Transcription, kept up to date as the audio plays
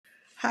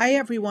Hi,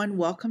 everyone.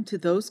 Welcome to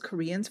Those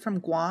Koreans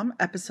from Guam,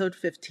 episode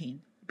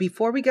 15.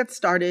 Before we get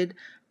started,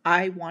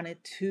 I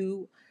wanted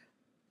to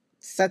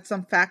set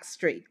some facts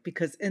straight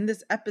because in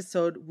this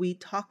episode, we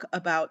talk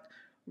about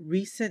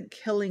recent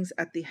killings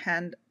at the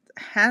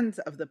hands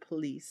of the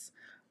police.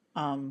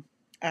 Um,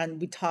 and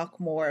we talk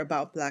more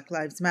about Black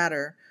Lives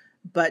Matter.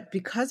 But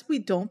because we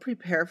don't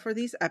prepare for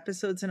these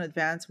episodes in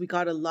advance, we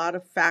got a lot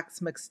of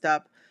facts mixed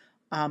up,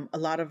 a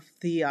lot of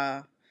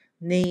the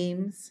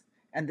names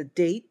and the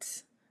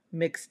dates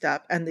mixed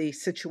up, and the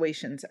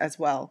situations as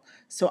well.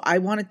 So I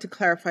wanted to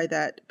clarify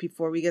that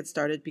before we get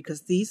started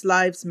because these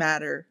lives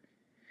matter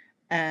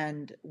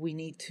and we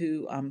need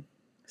to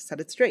set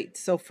it straight.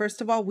 So,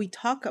 first of all, we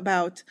talk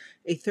about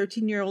a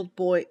 13-year-old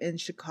boy in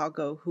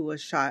Chicago who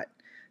was shot.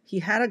 He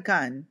had a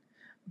gun,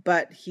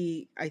 but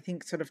he, I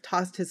think, sort of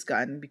tossed his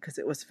gun because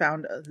it was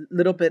found a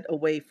little bit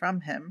away from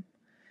him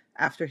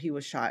after he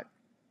was shot.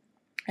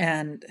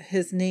 And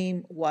his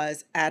name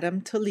was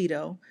Adam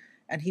Toledo,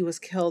 and he was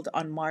killed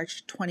on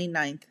March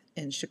 29th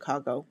in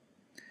Chicago.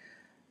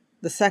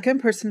 The second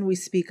person we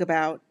speak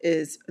about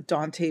is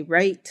Dante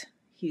Wright.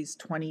 He's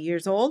 20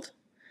 years old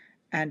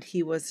and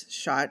he was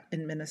shot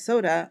in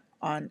Minnesota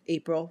on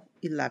April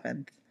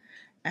 11th.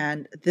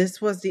 And this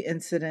was the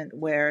incident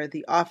where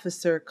the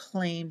officer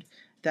claimed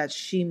that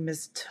she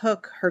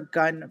mistook her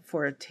gun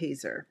for a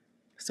taser.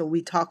 So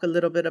we talk a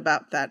little bit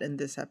about that in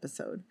this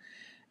episode.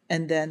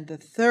 And then the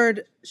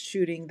third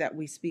shooting that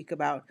we speak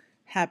about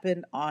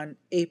happened on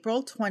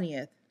April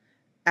 20th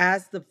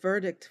as the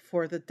verdict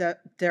for the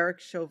Derek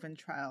Chauvin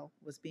trial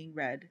was being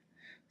read.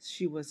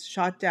 She was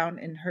shot down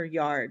in her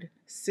yard.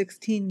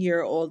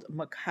 16-year-old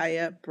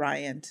Ma'Khia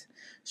Bryant.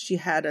 She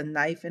had a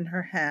knife in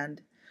her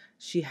hand.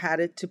 She had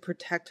it to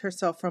protect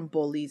herself from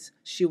bullies.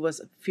 She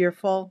was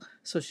fearful,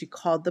 so she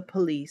called the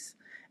police,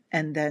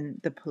 and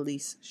then the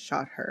police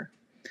shot her.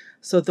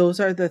 So,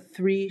 those are the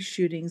three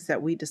shootings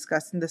that we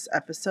discussed in this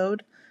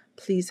episode.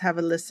 Please have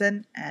a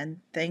listen, and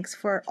thanks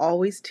for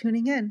always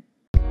tuning in.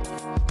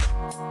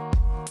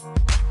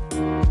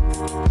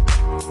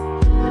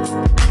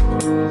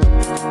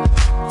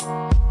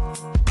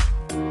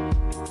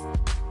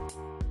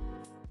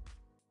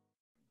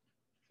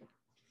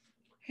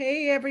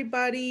 Hey,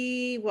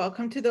 everybody.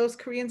 Welcome to Those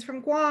Koreans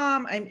from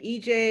Guam. I'm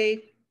EJ.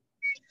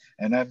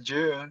 And I'm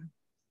June.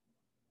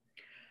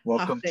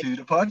 Welcome Hafe. to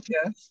the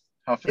podcast.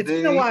 It's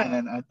been a Hafiday while.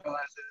 and Antoine.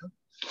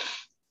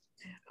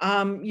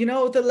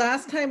 The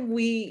last time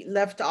we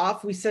left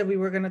off, we said we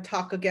were going to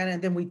talk again,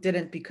 and then we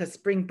didn't because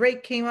spring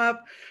break came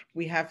up.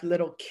 We have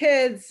little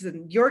kids,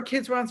 and your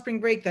kids were on spring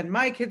break, then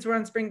my kids were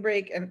on spring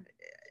break, and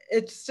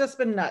it's just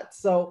been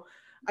nuts. So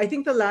I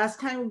think the last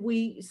time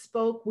we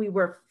spoke, we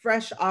were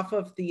fresh off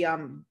of the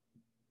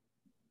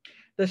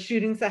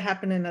shootings that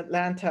happened in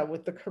Atlanta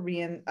with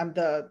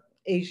the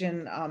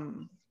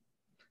Asian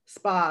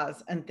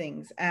spas and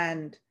things.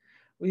 And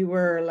we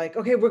were like,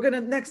 okay, we're going to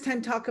next time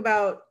talk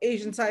about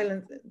Asian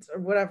silence or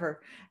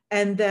whatever.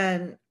 And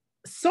then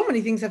so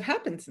many things have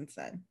happened since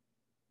then.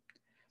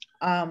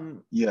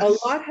 Yes.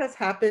 A lot has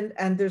happened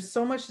and there's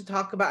so much to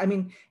talk about. I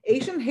mean,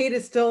 Asian hate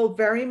is still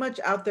very much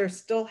out there,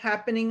 still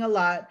happening a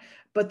lot,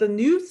 but the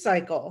news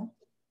cycle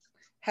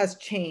has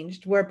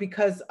changed where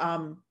because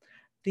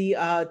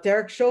the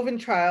Derek Chauvin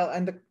trial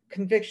and the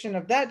conviction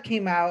of that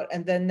came out,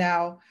 and then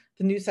now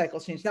the news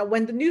cycles change. Now,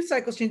 when the news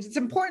cycles change, it's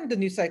important the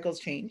news cycles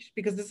change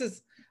because this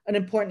is an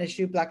important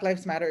issue. Black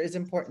Lives Matter is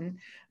important,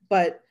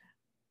 but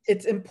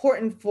it's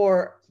important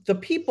for the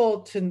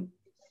people to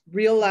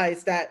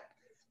realize that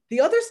the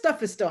other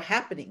stuff is still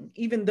happening,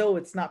 even though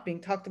it's not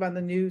being talked about in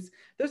the news.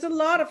 There's a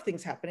lot of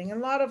things happening,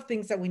 and a lot of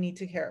things that we need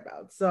to care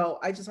about. So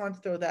I just wanted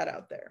to throw that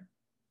out there.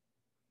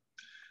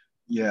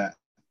 Yeah.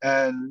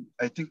 And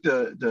I think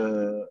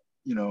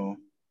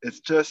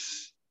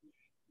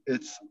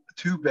it's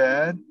too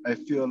bad. I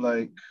feel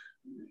like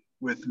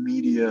with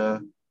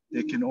media,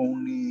 they can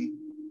only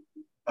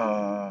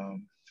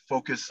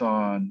focus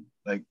on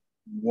like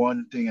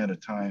one thing at a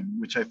time,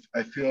 which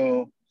I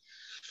feel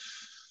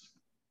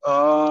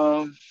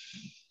um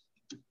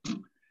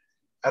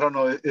I don't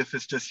know if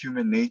it's just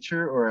human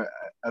nature or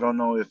I don't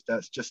know if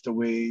that's just the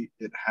way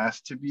it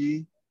has to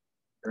be,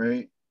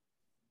 right?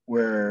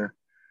 Where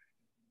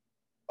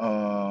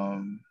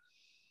um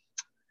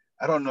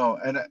I don't know.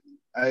 And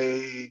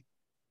I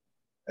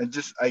and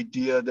just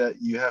idea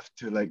that you have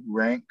to like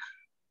rank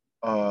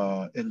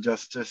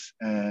injustice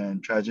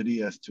and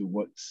tragedy as to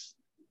what's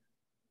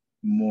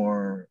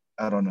more,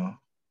 I don't know,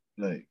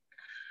 like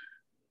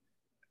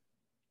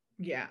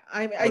Yeah,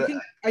 I but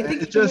think I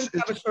think humans it's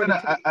have a just short kind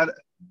of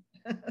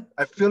attention.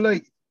 I feel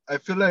like I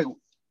feel like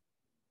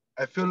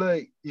I feel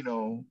like,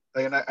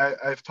 like, and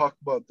I've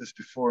talked about this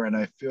before, and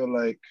I feel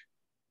like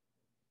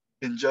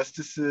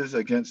injustices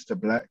against the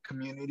Black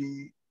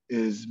community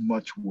is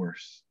much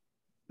worse.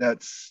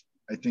 That's,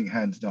 I think,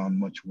 hands down,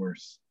 much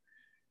worse.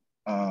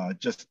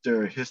 Just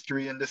their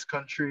history in this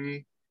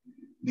country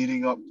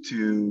leading up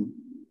to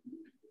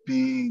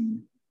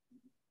being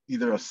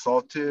either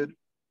assaulted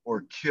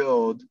or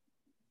killed,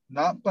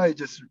 not by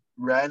just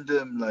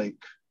random like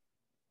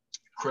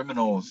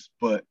criminals,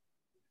 but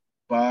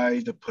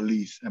by the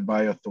police and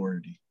by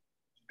authority,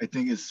 I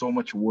think is so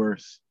much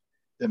worse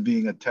than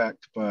being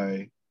attacked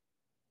by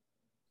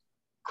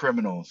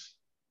criminals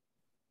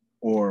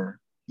or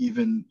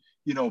even,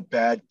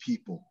 bad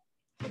people,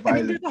 I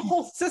mean, there's violent a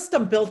whole people.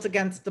 system built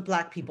against the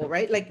Black people,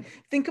 right? Like,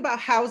 think about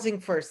housing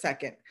for a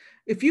second.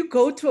 If you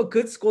go to a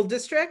good school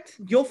district,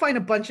 you'll find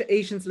a bunch of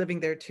Asians living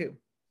there too.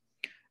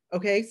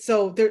 Okay,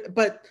 so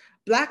but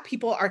Black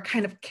people are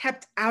kind of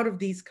kept out of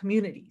these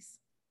communities,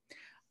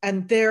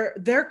 and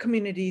their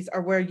communities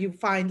are where you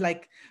find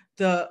like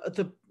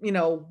the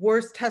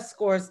worst test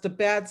scores, the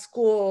bad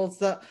schools,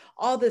 the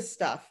all this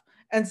stuff.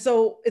 And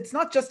so it's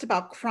not just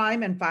about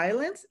crime and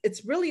violence,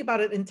 it's really about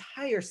an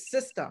entire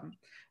system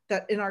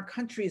that in our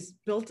country is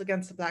built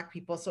against the Black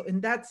people. So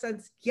in that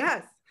sense,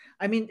 yes,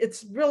 I mean,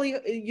 it's really,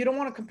 you don't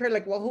want to compare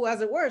like, well, who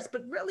has it worse,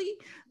 but really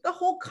the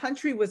whole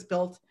country was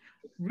built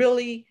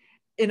really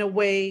in a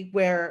way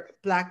where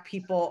Black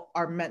people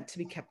are meant to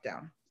be kept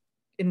down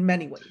in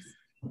many ways.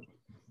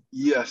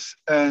 Yes,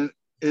 and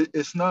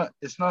it's not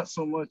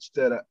so much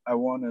that I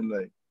want to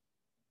like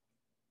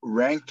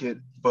rank it,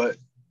 but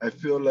I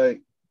feel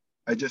like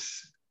I just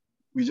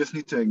we just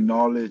need to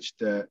acknowledge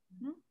that.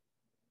 Mhm.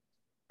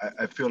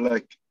 I feel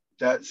like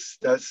that's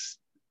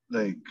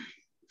like,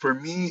 for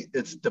me,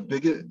 it's the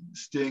biggest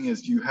thing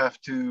is you have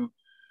to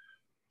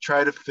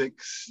try to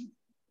fix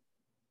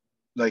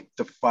like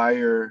the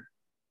fire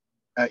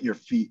at your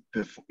feet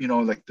before,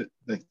 like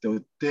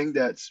the thing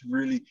that's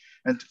really,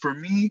 and for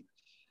me,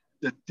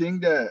 the thing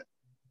that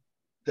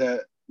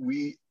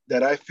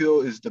I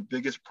feel is the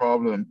biggest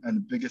problem and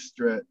the biggest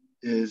threat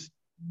is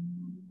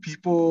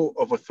people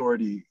of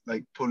authority,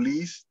 like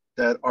police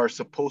that are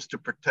supposed to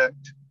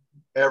protect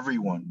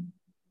everyone,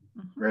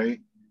 Mhm.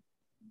 right?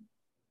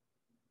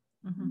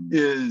 Mhm.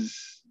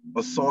 Is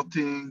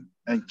assaulting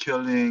and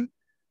killing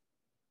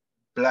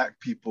Black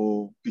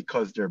people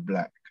because they're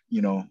Black,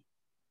 you know?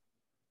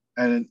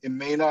 And it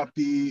may not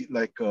be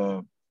like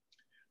a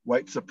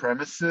white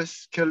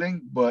supremacist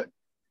killing, but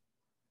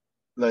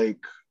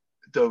like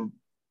the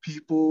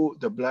people,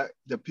 the Black,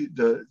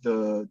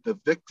 the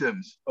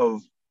victims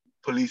of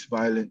police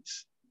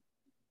violence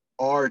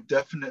are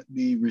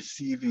definitely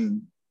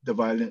receiving the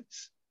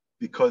violence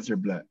because they're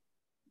Black.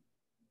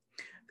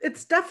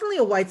 It's definitely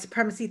a white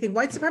supremacy thing.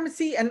 White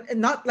supremacy, and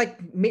not like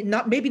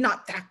not maybe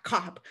not that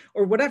cop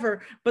or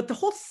whatever, but the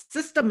whole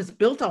system is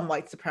built on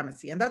white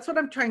supremacy, and that's what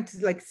I'm trying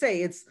to like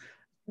say. It's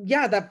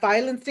yeah, that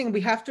violence thing. We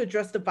have to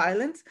address the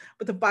violence,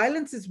 but the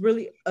violence is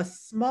really a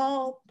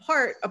small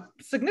part, a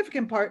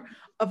significant part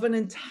of an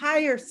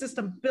entire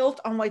system built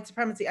on white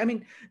supremacy. I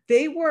mean,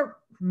 they were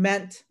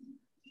meant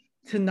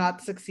to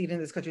not succeed in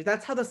this country.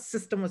 That's how the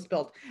system was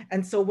built.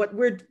 And so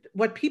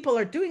what people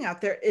are doing out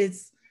there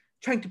is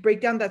trying to break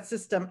down that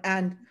system.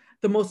 And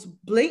the most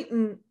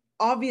blatant,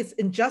 obvious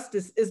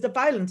injustice is the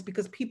violence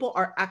because people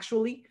are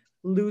actually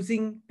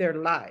losing their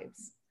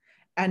lives.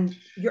 And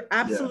you're Yeah,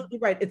 absolutely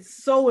right.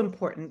 It's so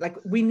important. Like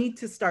we need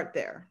to start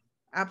there.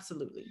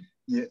 Absolutely.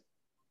 yeah,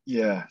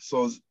 yeah.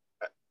 So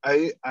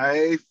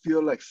I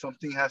feel like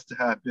something has to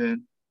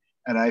happen,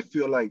 and I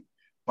feel like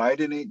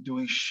Biden ain't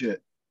doing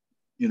shit.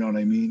 You know what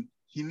I mean?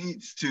 He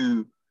needs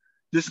to.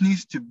 This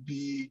needs to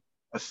be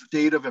a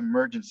state of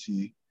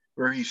emergency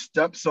where he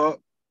steps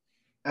up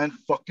and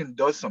fucking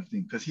does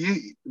something. Because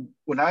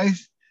when I,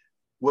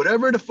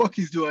 whatever the fuck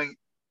he's doing,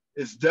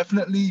 is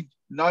definitely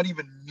not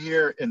even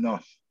near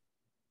enough.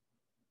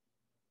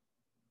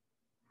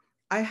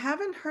 I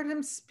haven't heard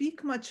him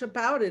speak much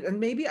about it. And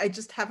maybe I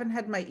just haven't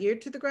had my ear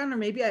to the ground, or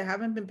maybe I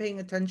haven't been paying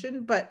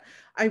attention. But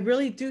I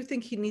really do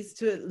think he needs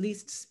to at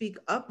least speak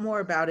up more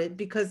about it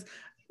because,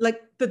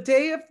 like, the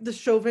day of the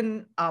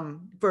Chauvin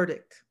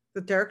verdict,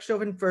 the Derek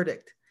Chauvin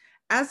verdict,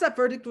 as that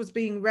verdict was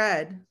being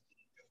read,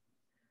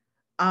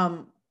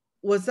 um,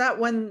 was that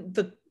when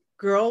the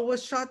girl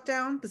was shot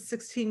down? The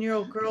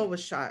 16-year-old girl was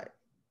shot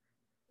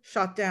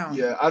down.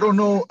 Yeah, I don't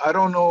know. I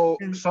don't know.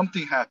 And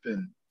Something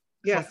happened.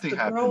 yes, Something the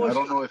girl happened. I was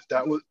don't shot. know if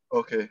that was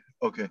okay.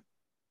 Okay.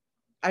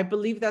 I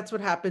believe that's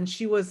what happened.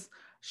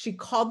 She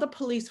called the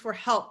police for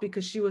help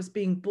because she was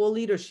being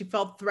bullied or she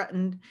felt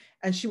threatened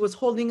and she was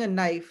holding a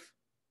knife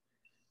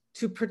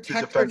to To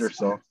protect defend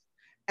herself. herself.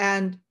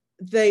 And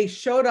they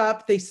showed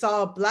up, they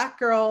saw a Black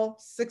girl,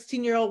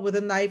 16-year-old with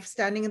a knife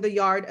standing in the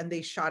yard and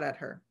they shot at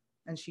her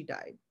and she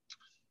died.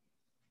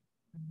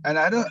 And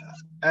I don't.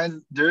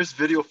 And there's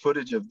video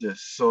footage of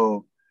this,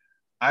 so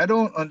I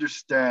don't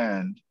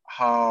understand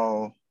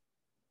how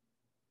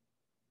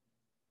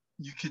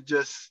you could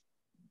just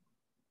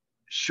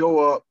show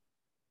up,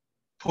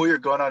 pull your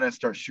gun out, and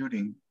start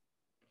shooting,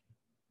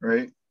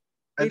 right?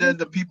 They And then didn't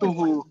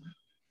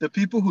the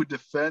people who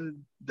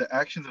defend the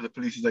actions of the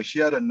police is like she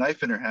had a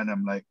knife in her hand.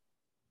 I'm like,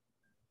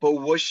 but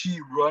was she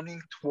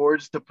running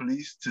towards the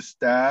police to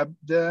stab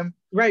them,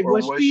 right. or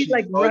Was was she she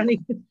like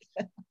running?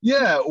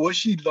 yeah, was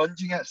she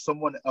lunging at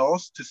someone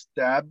else to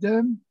stab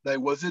them? Like,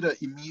 was it an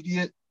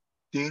immediate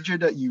danger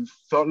that you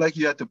felt like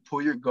you had to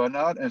pull your gun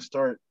out and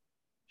start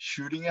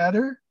shooting at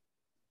her?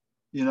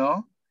 You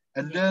know,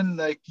 and Yeah. then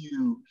like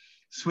you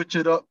switch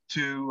it up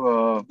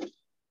to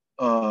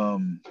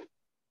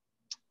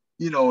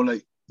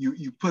like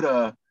you put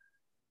a,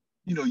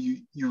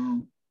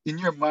 you in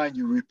your mind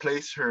you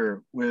replace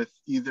her with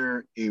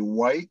either a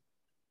white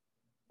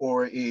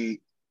or a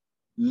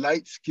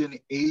light-skinned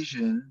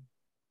Asian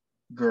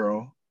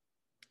girl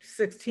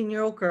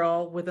 16-year-old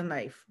girl with a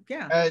knife.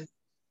 Yeah. and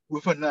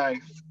with a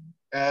knife,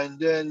 and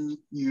then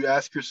you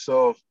ask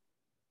yourself,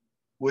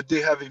 would they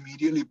have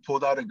immediately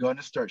pulled out a gun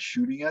and start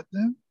shooting at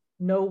them?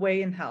 No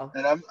way in hell.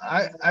 And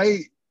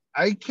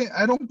I can't,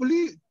 I don't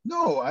believe,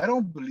 no, I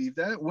don't believe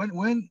that.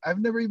 When I've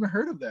never even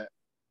heard of that.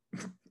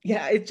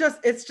 Yeah, it's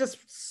just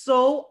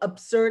so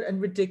absurd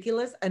and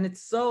ridiculous, and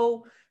it's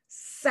so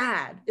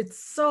sad. It's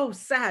so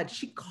sad.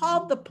 She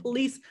called the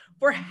police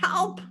for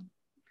help.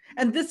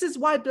 And this is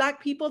why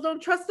Black people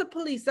don't trust the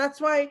police. That's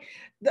why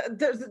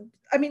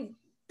I mean,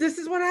 this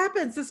is what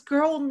happens. This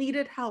girl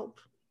needed help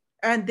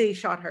and they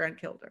shot her and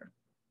killed her.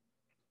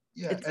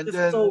 Yeah, It's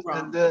just so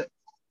wrong.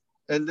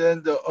 and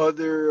then the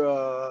other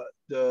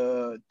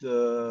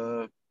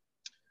the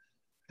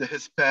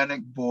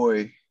Hispanic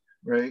boy,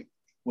 right?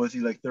 Was he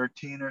like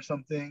 13 or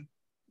something?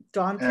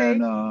 Dante,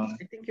 And I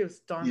think it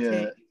was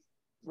Dante, yeah,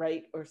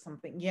 right? Or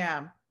something.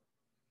 Yeah.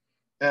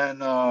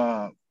 and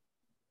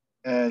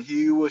and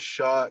he was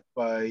shot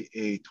by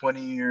a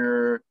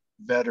 20-year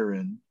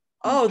veteran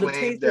who Oh, the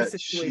claimed taser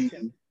that she,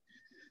 situation.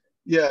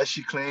 yeah,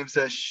 she claims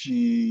that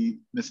she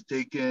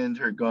mistaken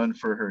her gun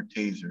for her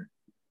taser.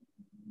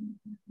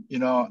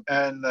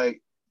 And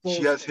like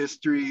she has Bullshit.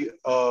 history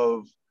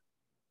of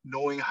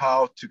knowing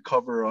how to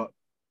cover up,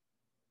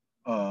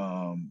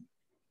 um,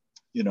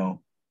 you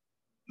know,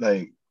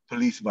 like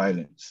police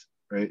violence,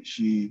 right?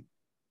 She's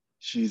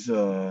she's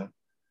the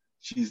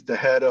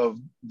head of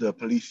the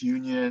police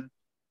union.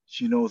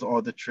 She knows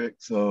all the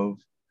tricks of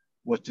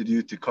what to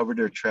do to cover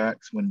their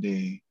tracks when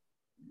they,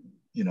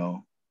 you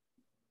know,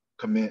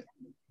 commit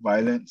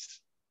violence.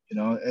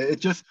 It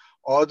just,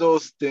 all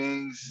those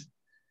things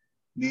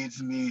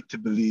leads me to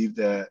believe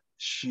that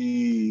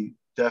she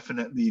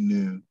definitely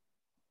knew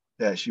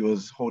that she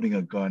was holding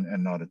a gun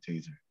and not a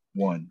taser.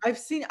 One, I've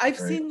seen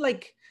right?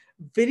 like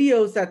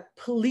videos that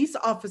police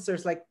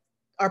officers like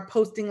are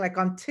posting like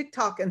on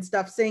TikTok and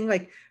stuff saying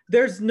like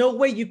there's no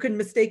way you can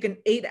mistake an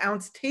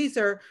 8-ounce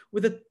taser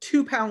with a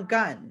 2-pound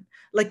gun.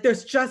 Like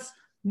there's just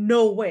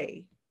no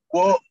way.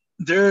 Well,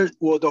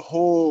 the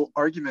whole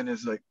argument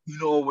is like,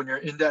 when you're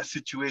in that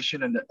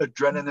situation and the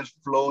adrenaline is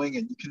flowing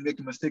and you can make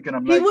a mistake. And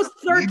I'm He like, was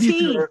maybe if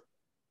 13. you're,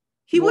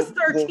 He was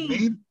maybe,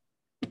 13.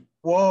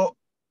 well,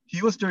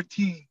 he was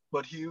 13,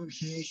 but he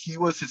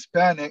was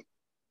Hispanic.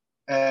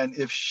 And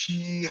if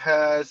she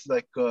has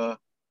like a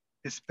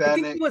I think he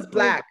Hispanic was like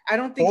black. I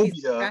don't think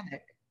he's phobia,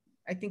 Hispanic.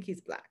 I think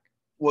he's black.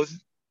 was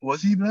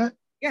he black?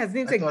 Yeah, his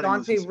name's I like thought he was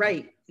Dante Hispanic.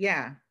 Wright.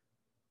 Yeah.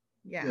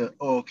 Yeah. Yeah.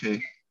 Oh,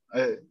 okay.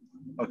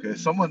 Okay.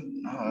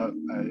 Someone.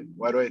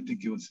 Why do I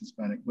think he was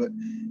Hispanic? But,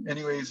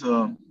 anyways,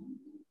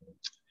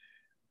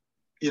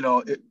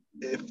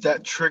 if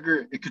that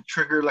trigger, it could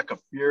trigger like a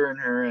fear in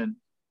her, and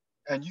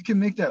you can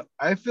make that.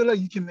 I feel like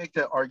you can make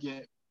that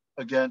argument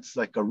against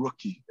like a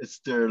rookie. It's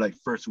their like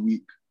first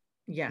week.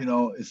 Yeah.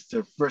 It's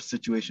their first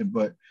situation.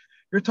 But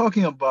you're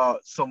talking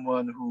about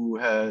someone who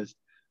is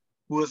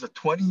a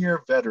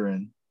 20-year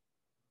veteran.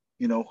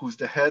 Who's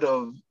the head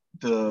of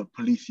the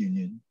police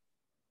union,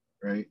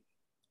 right?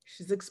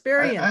 She's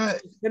experienced. I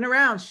She's been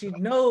around. She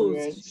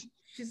knows.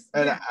 She's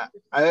and yeah.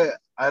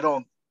 I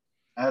don't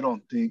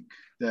think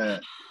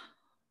that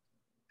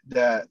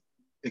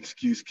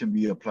excuse can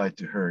be applied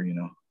to her.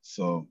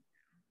 So,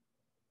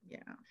 Yeah.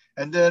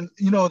 and then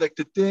like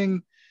the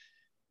thing,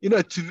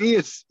 to me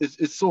it's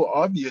so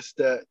obvious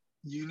that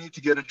you need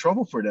to get in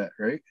trouble for that,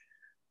 right?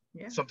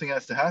 Yeah. Something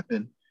has to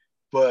happen,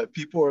 but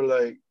people are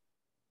like,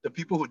 the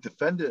people who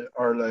defend it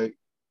are like,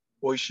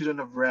 well, he shouldn't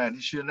have ran,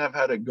 he shouldn't have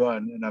had a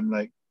gun, and I'm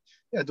like,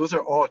 yeah, those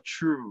are all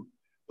true,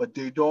 but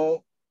the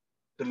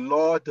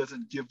law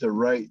doesn't give the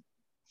right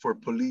for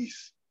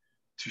police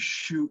to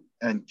shoot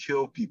and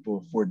kill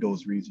people for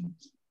those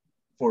reasons,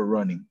 for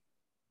running,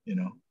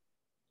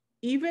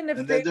 Even if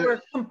and then they there.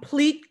 were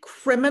complete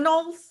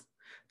criminals,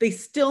 they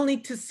still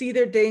need to see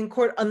their day in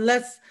court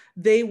unless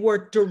they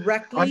were I'm,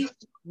 directly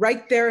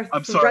right there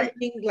I'm sorry.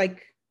 threatening,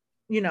 like,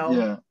 you know.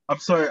 Yeah, I'm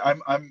sorry.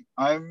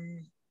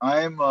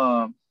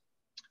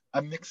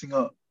 I'm mixing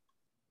up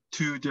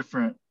two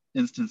different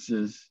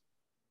instances.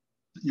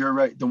 You're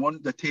right. The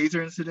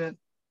taser incident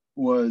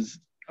was,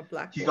 A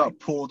black he boy. got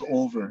pulled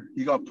over.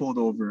 He got pulled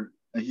over,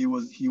 and he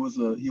was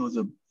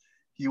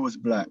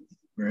black,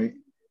 right?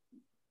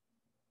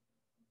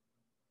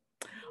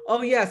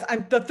 Oh yes,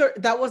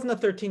 that wasn't a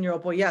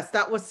 13-year-old boy. Yes,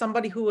 that was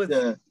somebody who was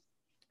Yeah,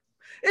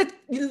 it.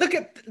 Look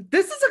at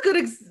this is a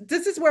good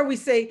this is where we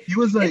say he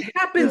was it like, yeah,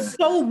 happens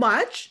so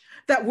much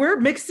that we're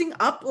mixing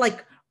up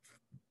like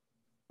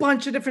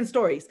bunch of different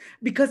stories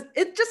because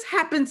it just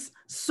happens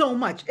so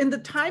much in the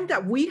time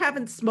that we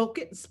haven't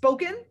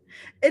spoken.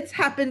 It's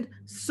happened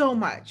so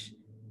much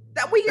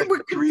that like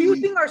we're three,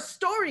 confusing our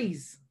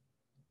stories.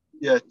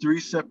 yeah, three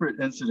separate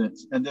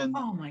incidents, and then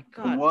Oh my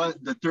god.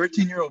 the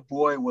 13-year-old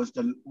boy was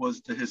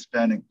the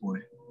Hispanic boy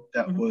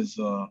that Mhm. was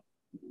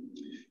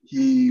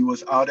he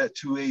was out at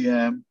 2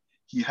 a.m.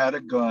 he had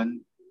a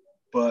gun,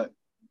 but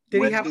Did he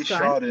when have they a gun?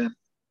 shot him,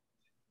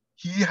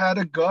 he had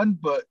a gun,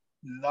 but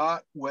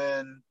not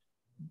when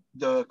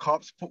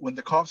when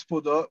the cops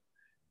pulled up,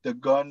 the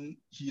gun,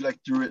 he like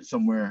threw it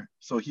somewhere.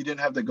 So he didn't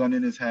have the gun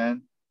in his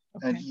hand.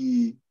 And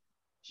Okay.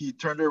 he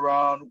turned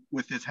around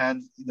with his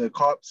hands. The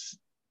cops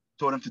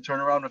told him to turn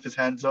around with his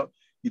hands up.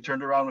 He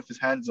turned around with his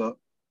hands up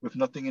with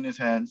nothing in his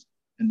hands,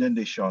 and then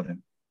they shot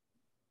him.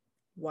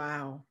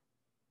 Wow.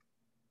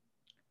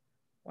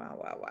 Wow,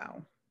 wow,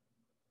 wow.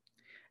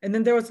 And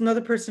then there was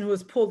another person who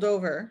was pulled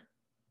over.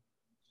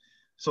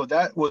 So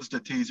that was the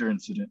taser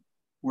incident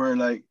where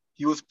like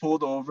he was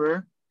pulled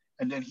over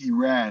and then he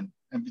ran.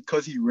 And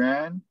because he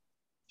ran,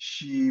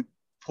 she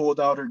pulled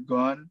out her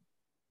gun,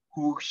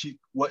 who she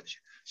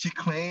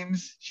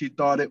claims she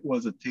thought it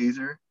was a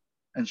taser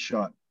and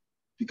shot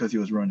because he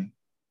was running.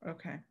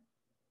 Okay.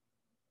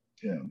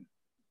 Yeah.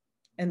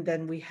 And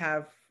then we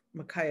have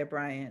Micaiah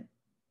Bryant,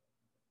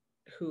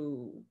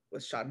 who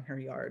was shot in her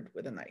yard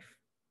with a knife.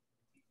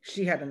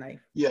 She had a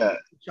knife, Yeah.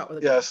 shot with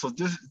a Yeah. gun. So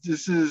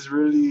this is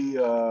really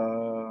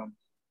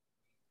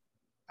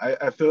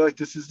I feel like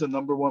this is the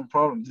number one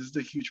problem. This is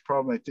the huge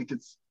problem. I think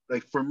it's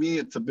like for me,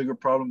 it's a bigger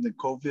problem than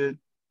COVID.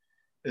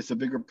 It's a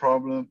bigger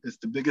problem. It's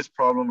the biggest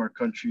problem our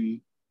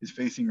country is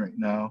facing right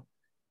now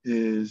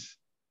is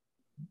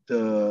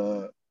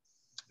the,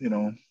 you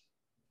know,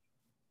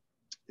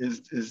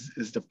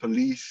 is the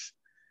police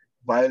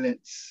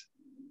violence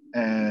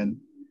and,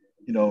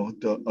 you know,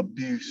 the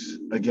abuse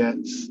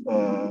against,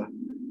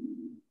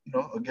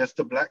 against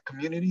the Black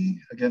community,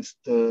 against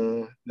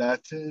the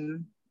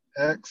Latin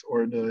X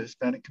or the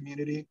Hispanic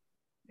community,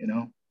 you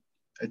know.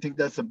 I think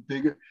that's a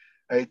bigger,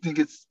 I think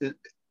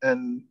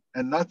and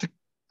not to,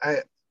 I,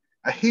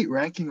 I hate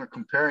ranking or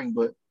comparing,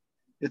 but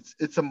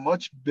it's a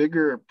much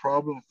bigger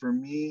problem for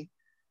me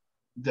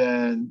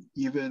than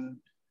even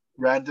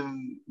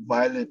random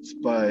violence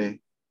by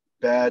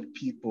bad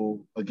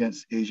people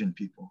against Asian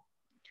people.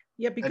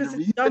 Yeah, And the because it's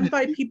reason done is,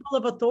 by people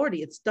of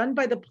authority. It's done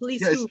by the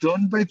police yeah, it's who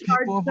done by are people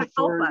charged of to help us,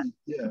 authority.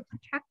 Yeah,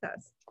 protect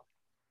us.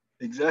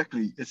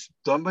 exactly. It's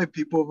done by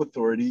people of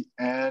authority,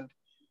 and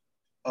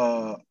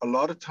a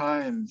lot of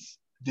times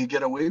they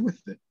get away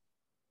with it.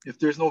 If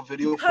there's no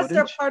video Because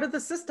they're footage, part of the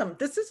system.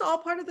 This is all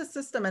part of the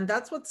system. And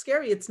that's what's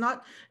scary. It's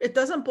not, it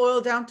doesn't boil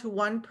down to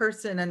one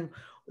person and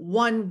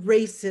one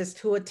racist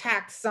who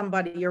attacks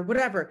somebody or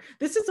whatever.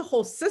 This is a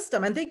whole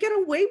system and they get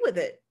away with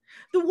it.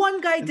 The one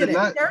guy and the didn't.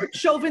 last, Derek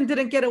Chauvin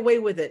didn't get away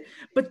with it.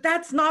 But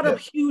that's not a yeah,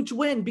 huge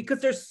win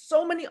because there's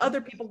so many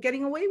other people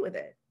getting away with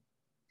it.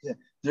 yeah.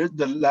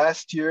 The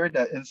last year,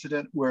 that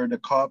incident where the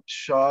cop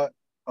shot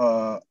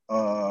a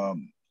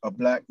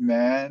black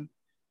man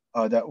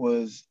that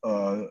was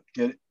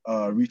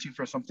reaching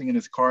for something in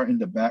his car in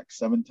the back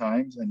 7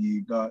 times, and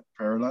he got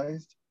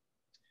paralyzed.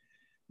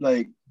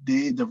 Like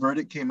the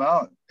verdict came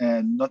out,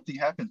 and nothing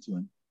happened to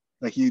him.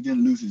 Like he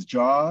didn't lose his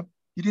job.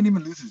 He didn't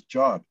even lose his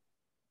job.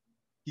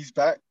 He's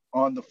back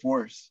on the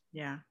force.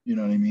 Yeah. You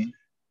know what I mean?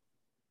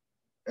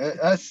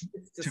 That's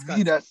It's to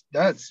me. disgusting.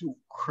 That's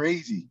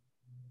crazy.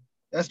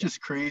 That's Yeah.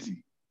 just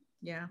crazy.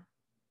 Yeah.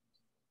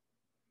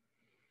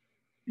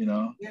 You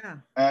know. Yeah.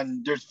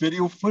 And there's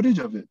video footage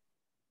of it.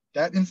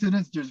 That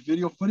incident, there's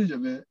video footage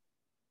of it,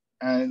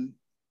 and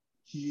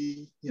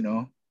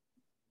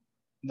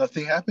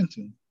nothing happened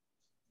to him.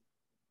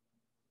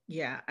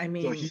 Yeah. I So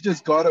mean, he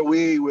just got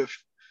away with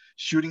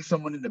shooting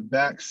someone in the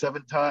back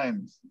 7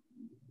 times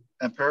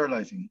and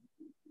paralyzing.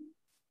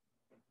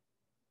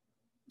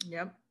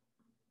 yep.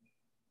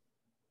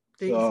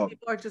 These So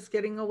people are just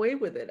getting away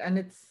with it. And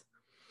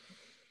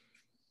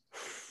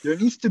there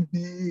needs to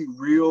be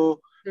real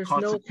there's no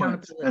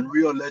consequence accountability. and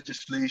real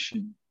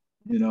legislation,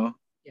 you know?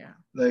 Yeah.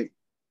 Like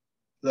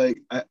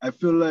I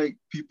feel like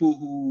people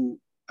who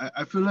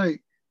I feel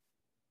like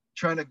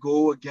trying to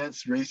go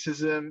against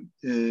racism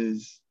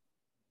is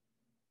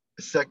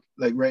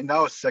like right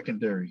now it's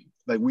secondary.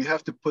 Like we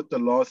have to put the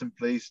laws in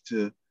place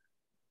to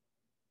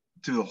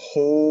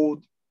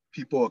hold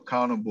people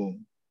accountable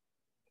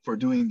for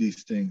doing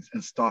these things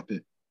and stop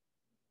it,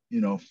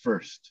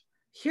 first.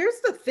 Here's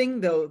the thing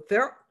though,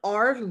 there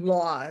are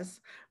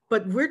laws,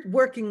 but we're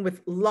working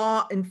with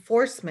law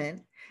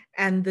enforcement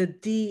and the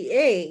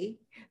DA,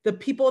 the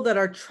people that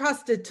are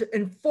trusted to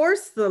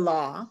enforce the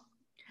law,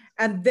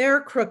 and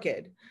they're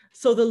crooked.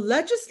 So the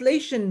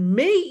legislation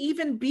may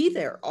even be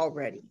there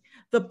already.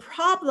 The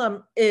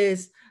problem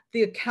is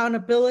the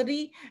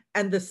accountability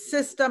and the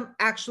system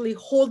actually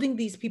holding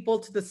these people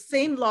to the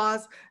same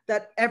laws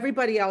that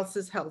everybody else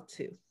is held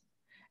to.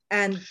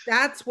 And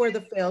that's where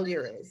the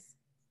failure is.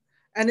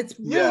 And it's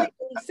Yeah, really,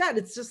 really sad.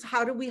 It's just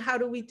how do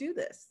we do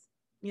this?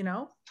 You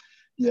know?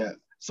 yeah.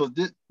 So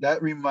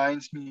that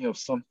reminds me of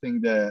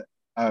something that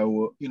I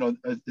will,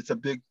 it's a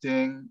big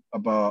thing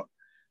about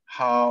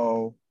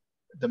how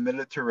the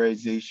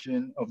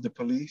militarization of the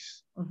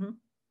police,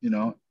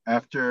 Mm-hmm.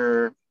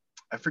 after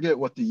I forget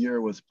what the year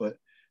was, but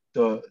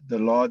the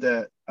law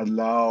that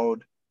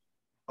allowed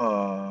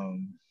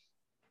um,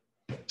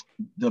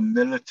 the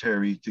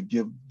military to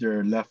give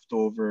their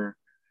leftover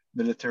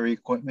military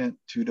equipment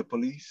to the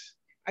police.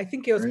 I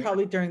think it was right?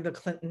 probably during the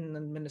Clinton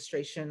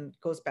administration,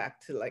 goes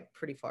back to like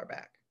pretty far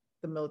back,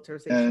 the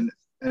militarization.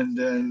 And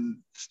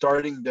then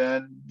starting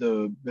then,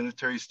 the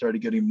military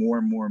started getting more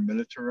and more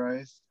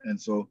militarized,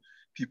 and so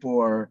people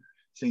are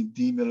saying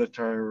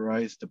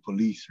demilitarize the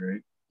police,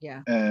 right?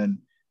 Yeah. And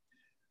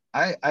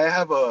I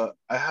have a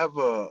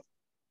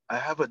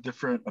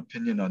different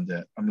opinion on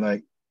that. I'm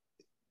like,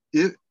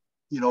 if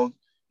you know,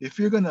 if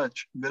you're gonna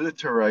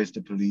militarize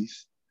the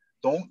police,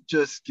 don't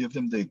just give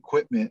them the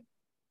equipment,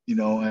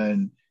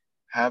 and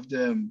have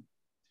them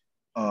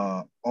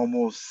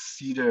almost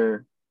see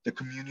the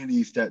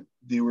communities that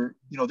they were,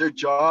 their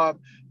job.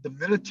 The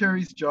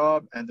military's job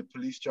and the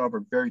police job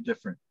are very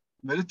different.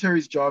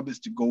 Military's job is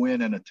to go in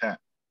and attack,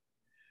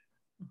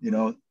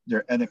 Mhm.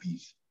 their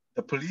enemies.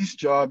 The police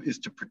job is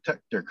to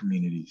protect their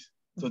communities.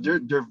 So Mhm.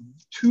 they're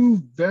two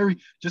very,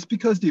 just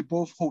because they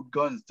both hold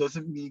guns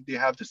doesn't mean they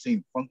have the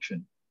same function,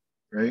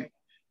 right? Right.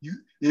 You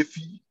if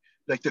you,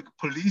 like, the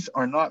police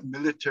are not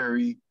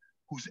military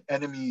whose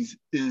enemies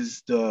is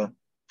the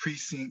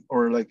precinct,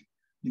 or like,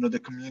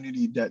 the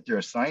community that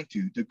they're assigned to.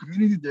 The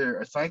community they're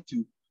assigned to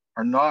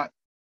are not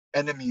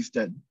enemies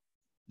that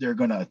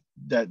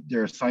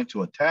they're assigned to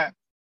attack,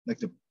 like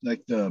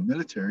the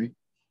military.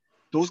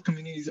 Those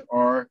communities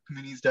are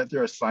communities that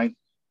they're assigned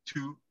to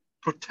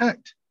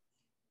protect,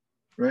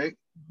 right?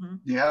 Mhm.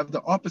 They have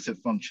the opposite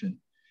function.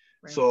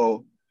 Right.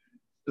 So,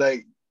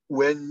 like,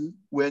 when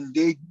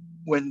they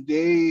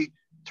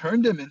turn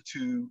them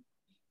into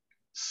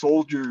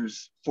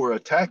soldiers for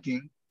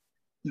attacking,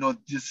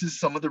 this is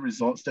some of the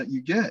results that you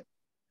get, Mhm.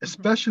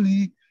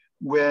 especially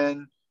when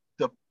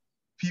the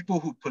people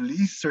who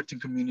police certain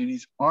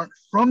communities aren't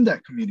from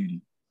that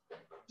community.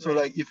 So, Right.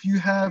 like, if you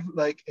have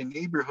like a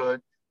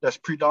neighborhood that's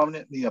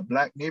predominantly a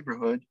black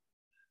neighborhood,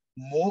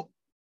 mo-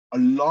 a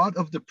lot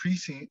of the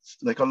precincts,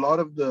 like a lot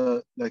of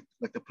the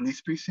police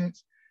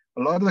precincts,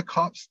 a lot of the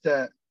cops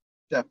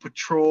that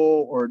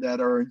patrol or that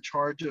are in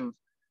charge of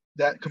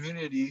that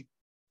community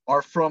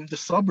are from the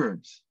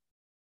suburbs,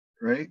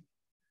 right?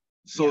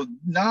 Yeah. So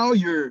now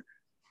you're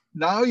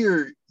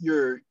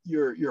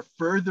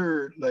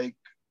further, like,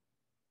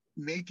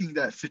 making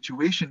that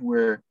situation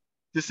where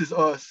this is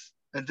us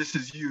and this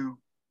is you.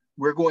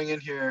 We're going in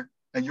here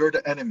and you're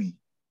the enemy,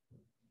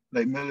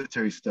 like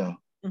military style.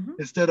 Mhm.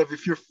 Instead of,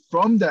 if you're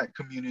from that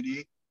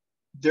community,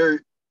 they're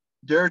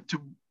there to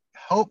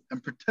help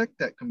and protect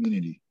that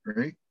community,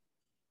 right?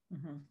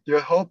 Mhm.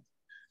 They're help.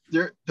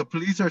 The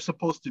police are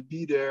supposed to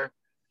be there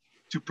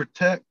to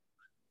protect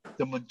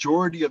the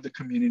majority of the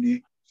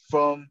community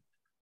from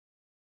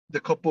the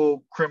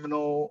couple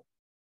criminals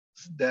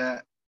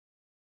that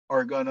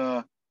are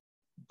gonna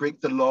break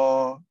the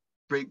law,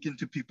 break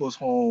into people's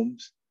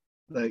homes,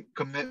 like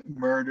commit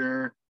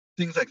murder,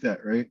 things like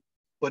that, right?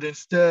 But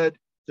instead,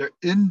 they're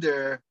in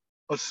there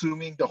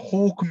assuming the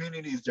whole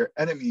community is their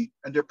enemy,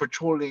 and they're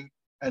patrolling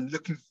and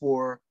looking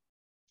for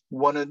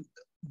one of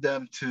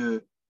them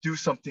to do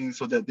something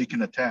so that they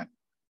can attack.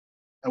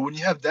 And when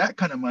you have that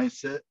kind of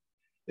mindset,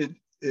 it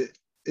it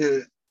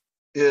it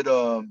it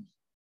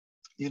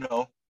you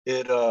know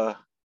it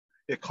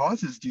it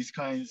causes these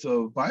kinds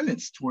of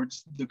violence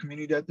towards the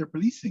community that they're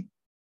policing.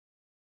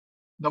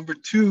 Number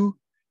two,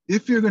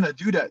 if you're gonna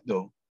do that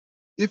though,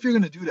 if you're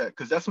gonna do that,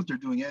 because that's what they're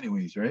doing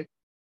anyways, right?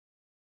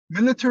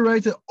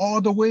 Militarize it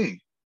all the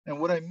way. And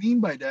what I mean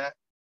by that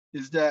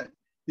is that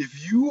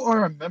if you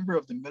are a member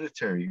of the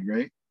military,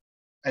 right,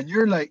 and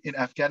you're like in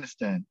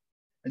Afghanistan,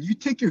 and you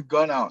take your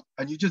gun out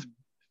and you just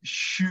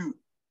shoot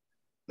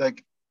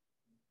like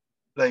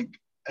like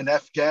an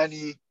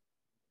Afghani,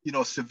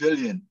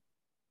 civilian,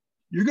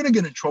 you're gonna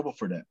get in trouble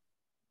for that.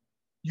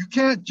 You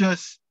can't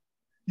just,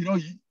 you know,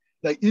 you,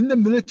 like in the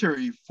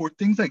military for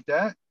things like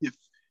that, if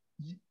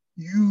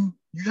you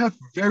have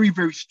very,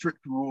 very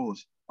strict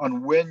rules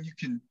on when you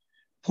can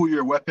pull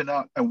your weapon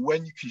out and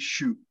when you can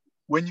shoot,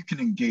 when you can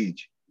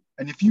engage.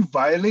 And if you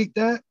violate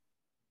that,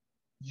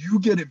 you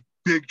get in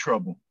big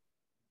trouble.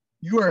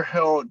 You are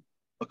held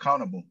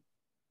accountable.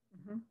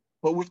 Mhm.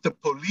 But with the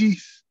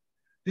police,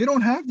 they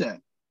don't have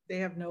that. They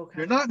have no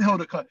They're accountability. not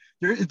held accountable.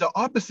 The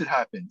opposite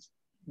happens,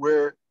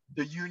 where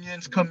the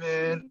unions come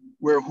in,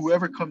 where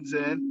whoever comes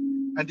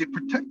in, and they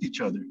protect each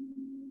other,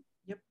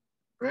 Yep.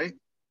 right?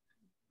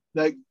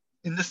 Like,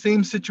 in the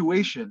same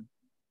situation,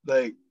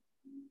 like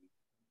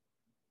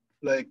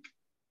like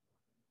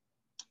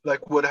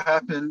like what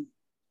happened,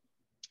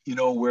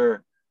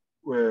 where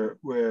where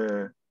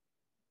where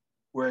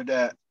where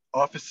that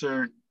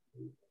officer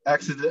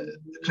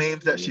accident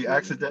claims that she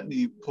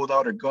accidentally pulled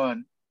out her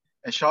gun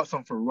and shot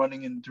someone for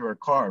running into her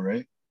car,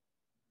 right?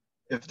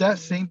 If that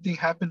same thing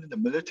happened in the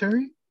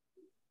military,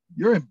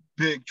 you're in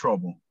big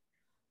trouble.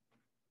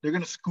 They're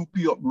gonna scoop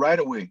you up right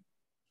away.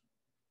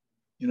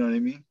 You know what I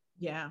mean?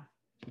 Yeah.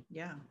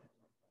 Yeah.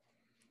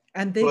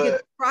 And they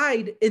get But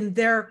pride in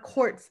their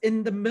courts,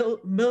 in the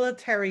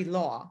military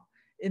law,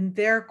 in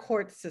their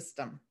court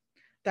system.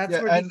 That's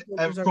yeah, where these and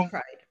soldiers are from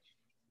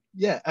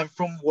pride.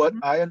 from what Mhm.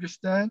 I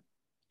understand,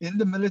 in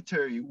the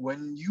military,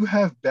 when you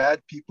have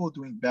bad people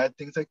doing bad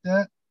things like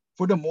that,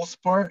 for the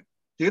most part,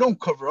 they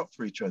don't cover up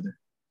for each other.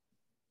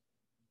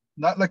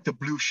 not like the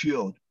Blue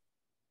Shield,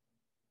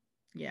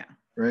 Yeah.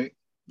 right?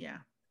 Yeah.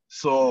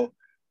 So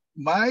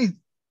my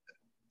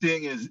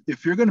thing is,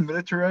 if you're going to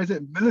militarize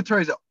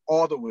it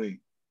all the way,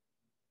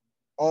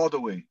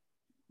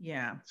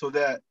 Yeah. so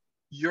that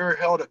you're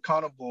held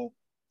accountable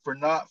for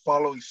not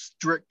following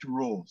strict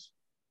rules.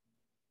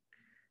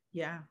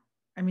 Yeah.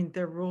 I mean,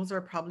 their rules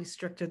are probably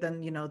stricter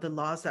than, the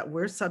laws that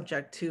we're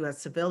subject to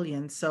as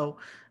civilians. So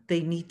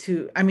they need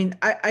to, I mean,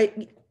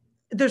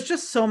 there's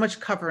just so much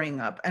covering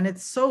up and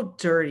it's so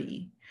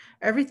dirty.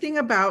 Everything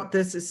about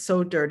this is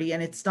so dirty.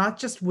 And it's not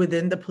just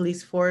within the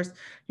police force.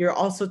 You're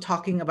also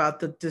talking about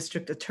the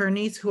district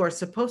attorneys who are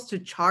supposed to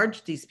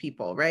charge these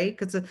people, right?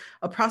 Because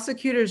a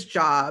prosecutor's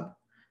job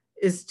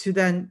is to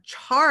then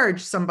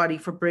charge somebody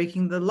for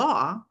breaking the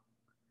law,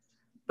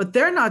 but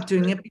they're not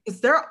doing Right. it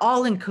because they're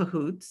all in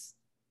cahoots.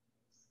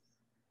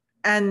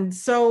 And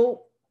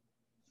so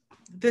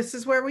this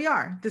is where we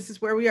are. This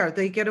is where we are.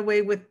 They get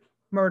away with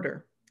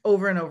murder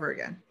over and over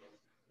again.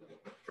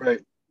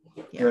 Right.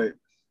 Yeah. Right.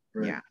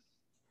 Right. Yeah.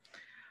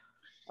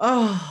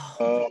 Oh,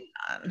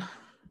 Um, man.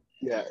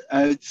 yeah.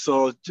 I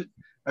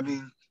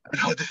mean, I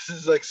know this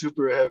is like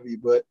super heavy,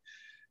 but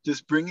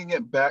just bringing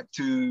it back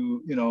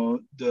to,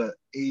 the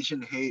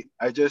Asian hate,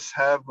 I just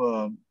have,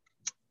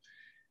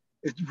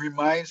 it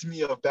reminds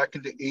me of back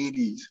in the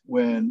 80s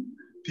when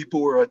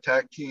people were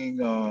attacking,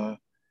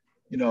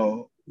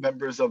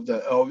 members of the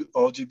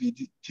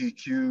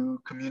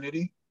LGBTQ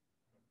community.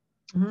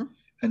 Mhm.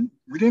 And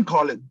we didn't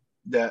call it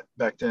that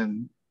back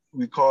then.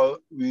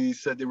 We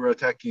said they were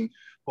attacking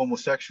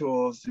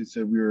homosexuals. They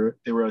said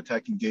they were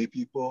attacking gay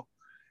people,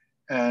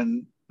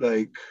 and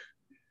like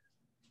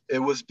it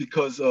was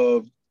because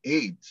of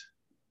AIDS,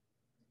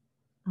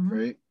 Mhm.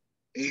 right?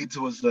 AIDS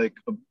was like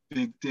a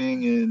big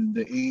thing in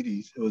the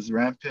 80s. It was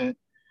rampant.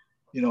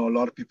 A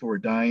lot of people were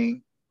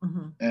dying,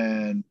 Mhm.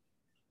 and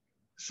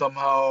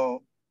somehow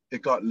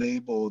it got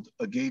labeled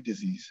a gay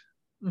disease,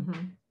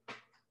 Mhm.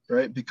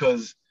 right?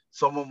 Because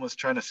someone was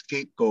trying to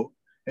scapegoat.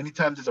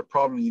 Anytime there's a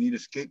problem, you need to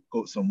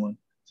scapegoat someone.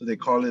 So they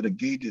call it a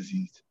gay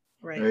disease,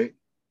 Right. right?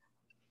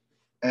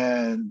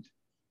 And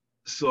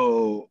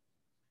so,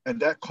 and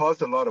that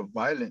caused a lot of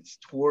violence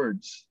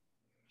towards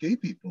gay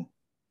people,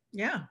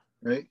 Yeah.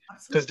 right?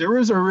 Because Absolutely. there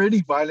was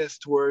already violence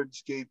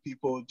towards gay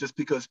people just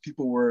because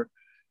people were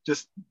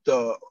just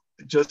the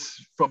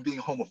just from being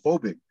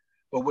homophobic.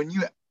 But when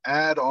you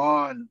add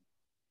on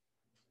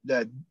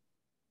that,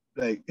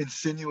 like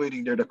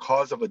insinuating they're the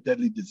cause of a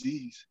deadly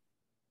disease,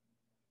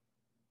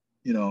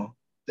 you know,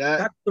 that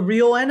That's the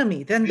real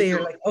enemy. Then make they're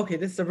a like, okay,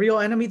 this is a real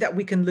enemy that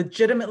we can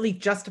legitimately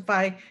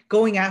justify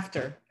going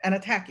after and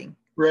attacking.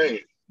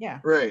 right, Yeah.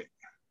 right.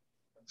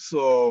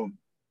 So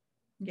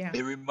Yeah.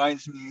 it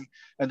reminds me,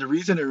 and the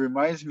reason it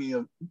reminds me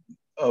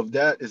of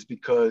that is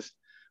because,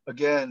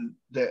 again,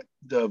 the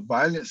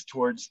violence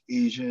towards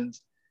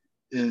Asians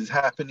is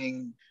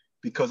happening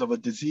because of a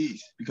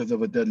disease, because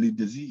of a deadly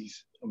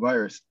disease, a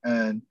virus,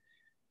 and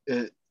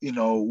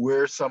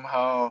we're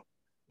somehow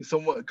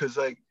somewhat because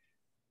like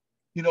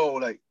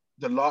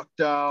the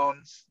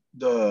lockdowns,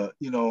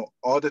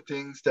 all the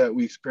things that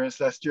we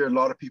experienced last year. A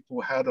lot of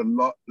people had a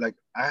lot. Like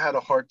I had a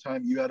hard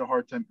time. You had a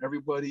hard time.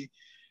 Everybody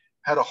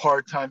had a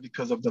hard time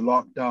because of the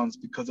lockdowns,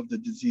 because of the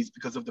disease,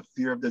 because of the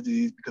fear of the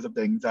disease, because of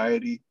the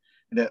anxiety,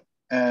 and that,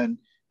 and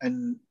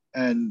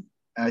and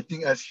I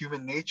think as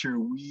human nature,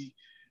 we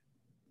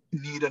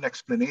need an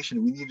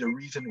explanation. We need a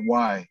reason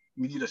why.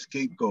 We need a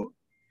scapegoat.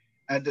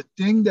 And the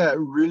thing that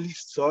really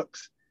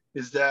sucks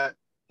is that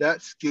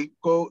that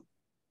scapegoat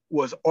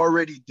was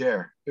already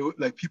there.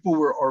 Like people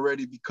were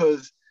already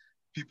because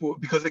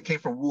it came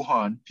from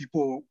Wuhan.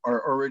 People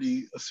are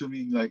already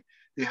assuming like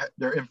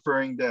they're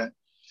inferring that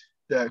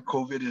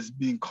COVID is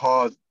being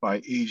caused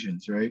by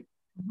Asians, right?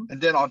 Mhm.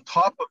 And then on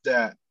top of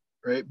that,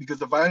 right, because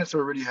the violence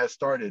already has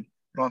started,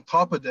 but on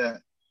top of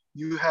that,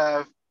 you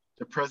have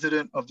the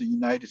president of the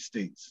United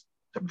States,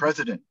 the Mhm.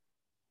 president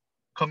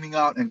coming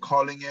out and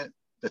calling it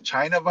the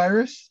China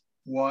virus,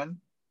 one,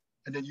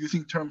 and then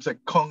using terms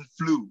like Kung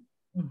flu.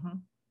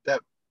 Mhm.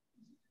 That,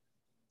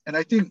 and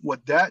I think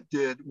what that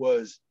did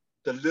was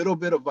the little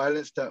bit of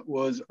violence that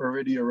was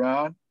already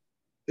around,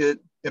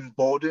 it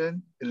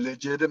emboldened, it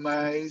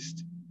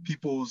legitimized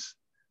people's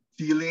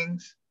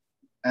feelings,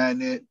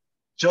 and it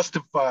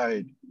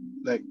justified,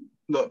 like,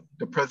 look,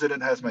 the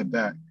president has my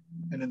back.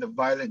 And then the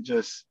violence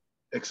just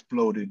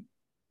exploded,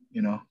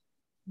 you know?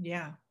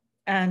 Yeah.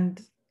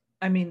 And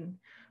I mean,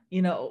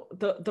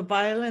 the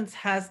violence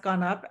has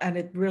gone up and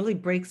it really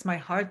breaks my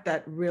heart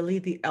that really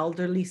the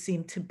elderly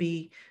seem to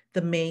be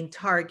the main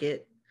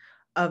target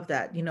of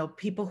that,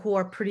 people who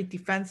are pretty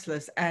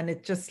defenseless. And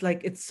it just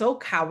like it's so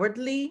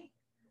cowardly.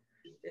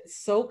 It's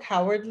so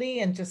cowardly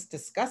and just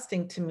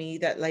disgusting to me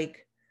that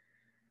like,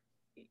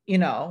 you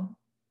know,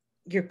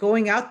 you're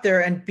going out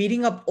there and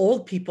beating up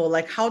old people.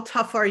 Like, how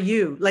tough are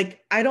you?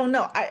 Like, I don't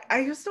know.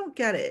 I just don't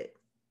get it.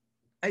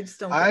 I just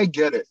don't get I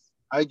get it.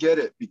 I get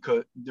it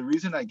because the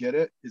reason I get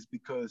it is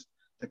because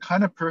the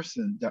kind of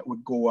person that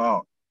would go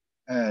out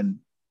and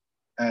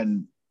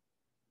and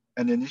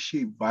and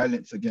initiate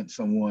violence against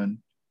someone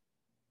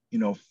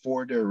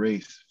for their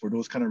race, for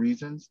those kind of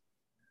reasons,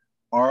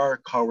 are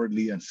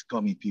cowardly and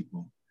scummy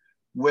people.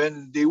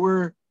 When they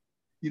were,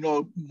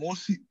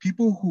 mostly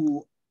people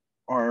who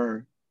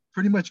are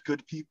pretty much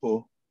good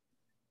people,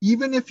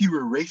 even if you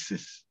were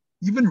racist,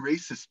 even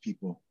racist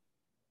people,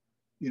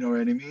 you know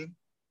what I mean?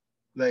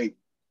 Like,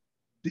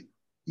 the,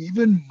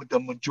 even the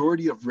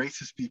majority of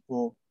racist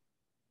people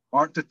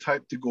aren't the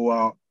type to go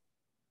out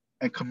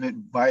and commit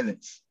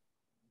violence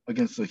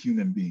against a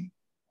human being.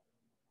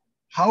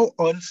 How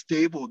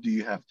unstable do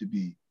you have to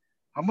be?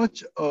 How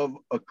much of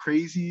a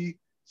crazy,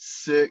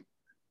 sick,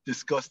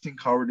 disgusting,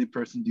 cowardly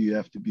person do you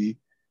have to be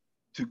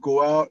to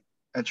go out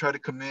and try to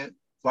commit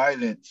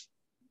violence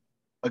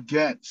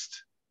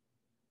against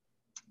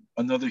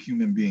another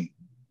human being,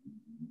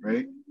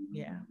 right?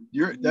 Yeah.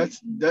 You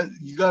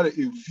gotta,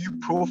 if you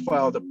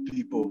profile the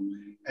people,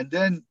 and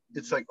then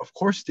it's like, of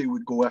course they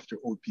would go after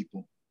old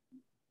people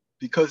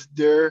because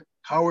they're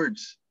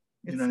cowards.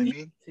 You know what I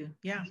mean?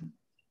 Yeah.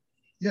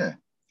 Yeah.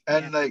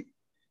 And Yeah.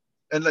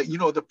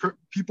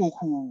 people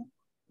who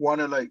want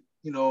to,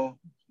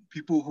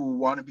 people who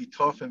want to be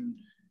tough and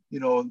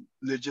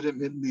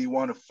legitimately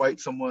want to fight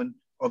someone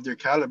of their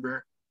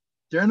caliber,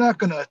 they're not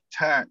going to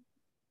attack,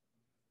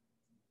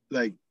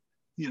 like,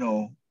 you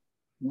know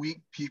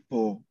weak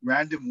people,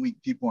 random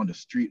weak people on the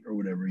street or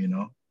whatever.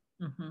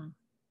 Mm-hmm.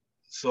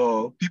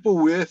 So people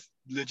with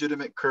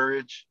legitimate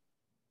courage,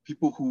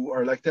 people who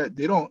are like that,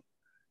 they don't,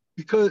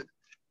 because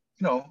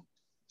you know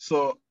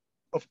so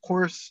of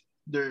course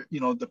they're,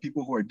 the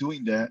people who are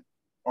doing that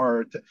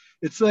are,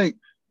 it's like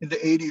in the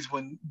 80s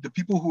when the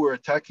people who were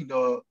attacking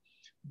the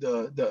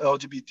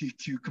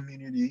LGBTQ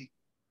community,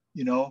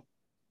 you know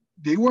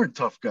they weren't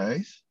tough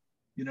guys.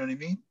 You know what I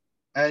mean?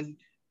 And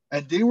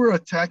they were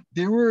attacked.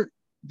 They would,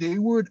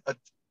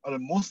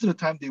 most of the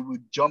time they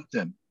would jump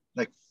them,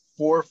 like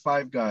 4 or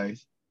 5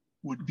 guys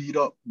would beat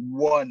up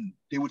one.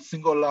 They would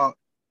single out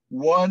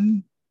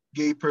one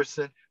gay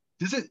person.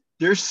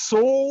 They're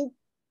so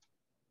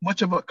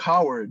much of a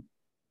coward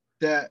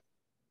that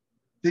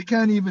they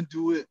can't even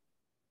do it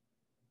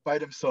by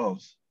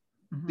themselves.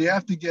 Mm-hmm. They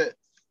have to get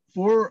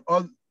four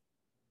of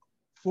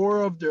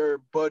their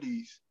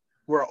buddies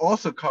who are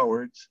also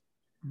cowards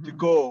to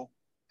go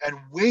and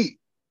wait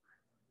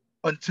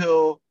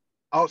until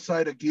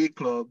outside a gay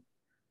club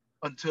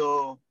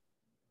until,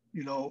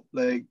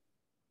 like,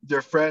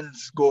 their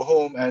friends go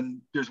home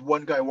and there's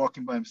one guy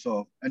walking by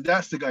himself, and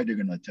that's the guy they're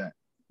going to attack.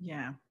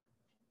 Yeah,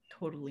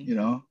 totally.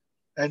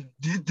 And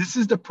this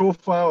is the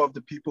profile of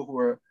the people who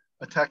are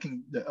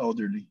attacking the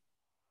elderly.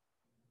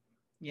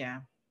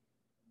 Yeah.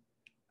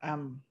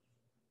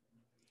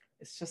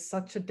 It's just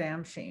such a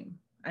damn shame.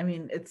 I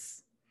mean,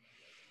 it's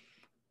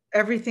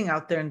everything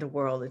out there in the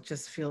world. It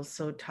just feels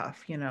so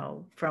tough,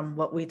 from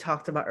what we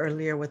talked about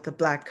earlier with the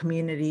Black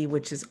community,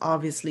 which is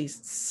obviously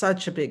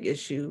such a big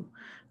issue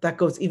that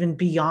goes even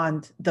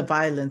beyond the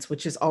violence,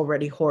 which is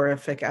already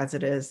horrific as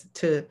it is,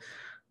 to,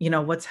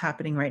 what's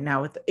happening right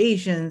now with the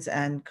Asians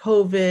and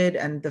COVID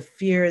and the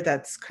fear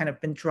that's kind of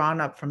been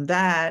drawn up from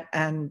that.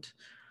 And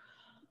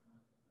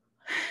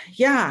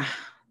yeah,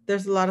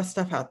 there's a lot of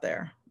stuff out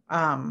there,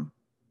 a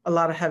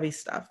lot of heavy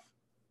stuff.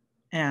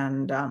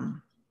 And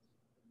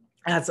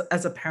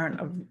as a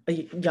parent of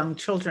young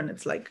children,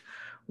 it's like,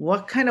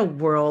 what kind of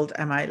world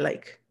are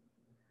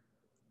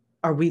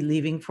we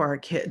leaving for our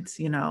kids,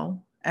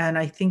 And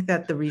I think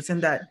that the reason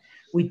that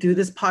we do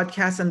this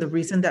podcast and the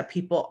reason that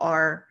people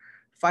are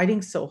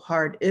fighting so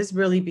hard is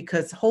really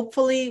because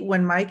hopefully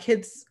when my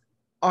kids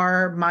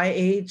are my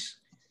age,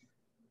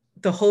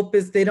 the hope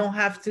is they don't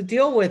have to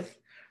deal with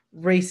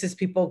racist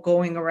people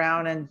going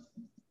around and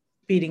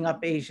beating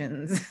up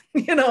Asians,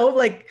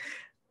 like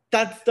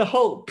that's the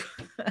hope.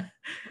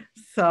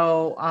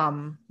 So,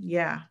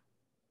 yeah,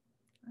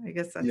 I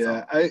guess that's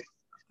all.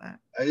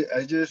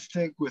 I just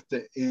think with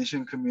the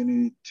Asian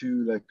community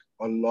too, like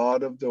a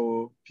lot of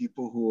the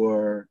people who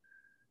are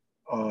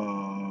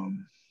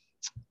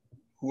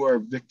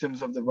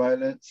victims of the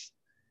violence,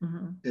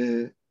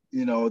 I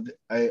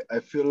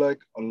feel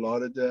like a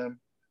lot of them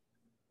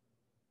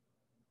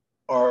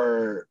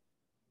are,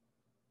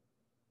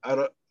 I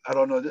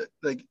don't know,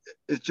 like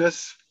it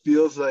just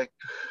feels like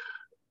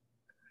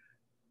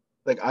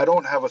I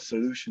don't have a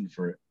solution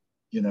for it.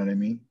 You know what I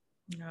mean?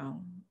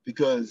 No.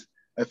 Because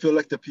I feel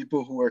like the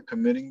people who are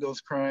committing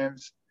those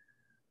crimes,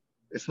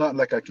 it's not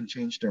like I can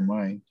change their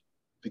mind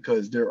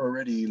because they're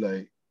already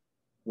like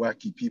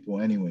wacky people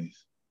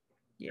anyways.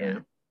 Yeah.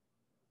 Right?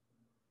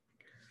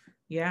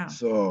 Yeah.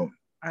 So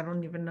I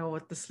don't even know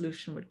what the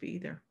solution would be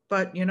either.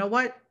 But you know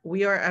what?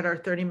 We are at our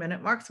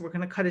 30-minute mark, so we're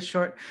going to cut it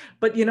short.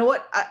 But you know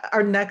what?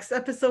 Our next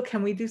episode,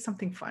 can we do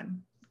something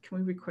fun? Can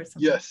we record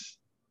something? Yes.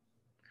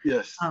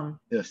 Yes.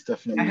 Yes,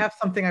 definitely. I have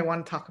something I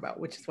want to talk about,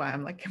 which is why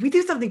I'm like, can we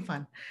do something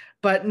fun?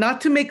 But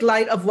not to make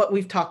light of what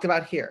we've talked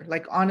about here.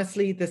 Like,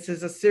 honestly, this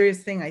is a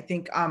serious thing. I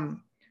think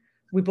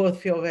we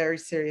both feel very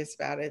serious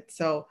about it.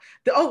 So,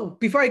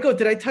 before I go,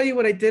 did I tell you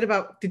what I did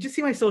did you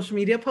see my social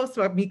media post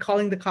about me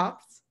calling the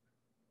cops?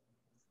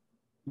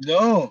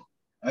 No,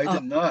 I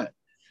did not.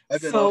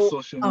 I've been on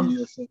social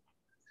media.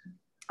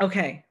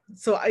 Okay.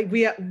 So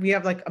we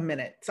have like a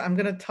minute. So I'm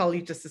gonna tell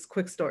you just this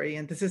quick story,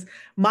 and this is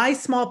my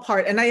small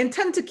part. And I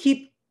intend to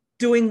keep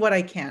doing what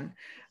I can,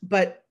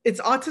 but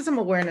it's Autism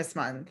Awareness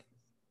Month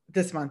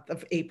this month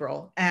of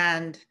April,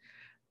 and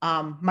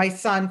my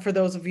son, for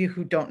those of you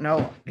who don't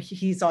know,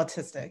 he's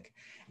autistic.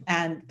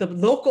 And the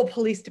local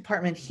police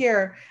department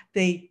here,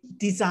 they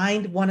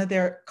designed one of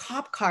their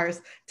cop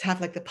cars to have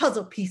like the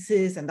puzzle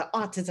pieces and the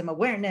autism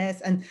awareness.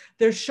 And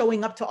they're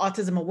showing up to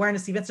autism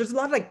awareness events. There's a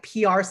lot of like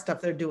PR stuff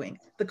they're doing,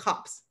 the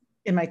cops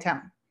in my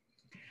town.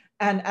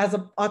 And as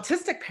an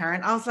autistic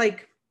parent, I was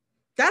like,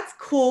 that's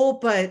cool,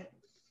 but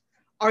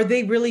are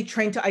they really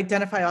trained to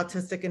identify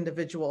autistic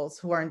individuals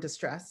who are in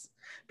distress?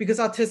 Because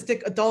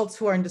autistic adults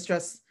who are in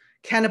distress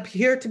can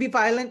appear to be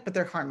violent, but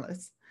they're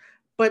harmless.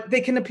 But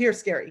they can appear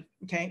scary,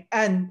 okay?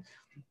 And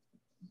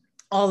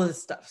all of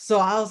this stuff. So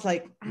I was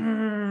like,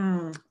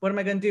 what am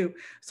I gonna do?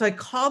 So I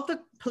called the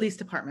police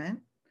department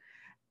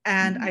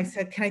and I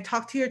said, can I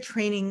talk to your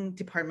training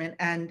department?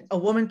 And a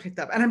woman picked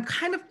up. And I'm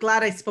kind of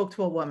glad I spoke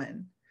to a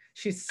woman.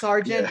 She's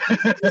sergeant,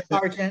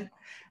 sergeant.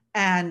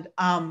 And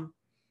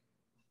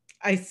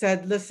I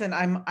said, listen,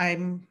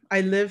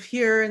 I live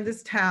here in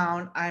this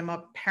town. I'm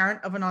a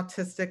parent of an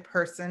autistic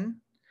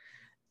person.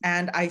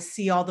 And I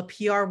see all the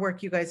PR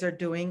work you guys are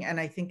doing,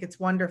 and I think it's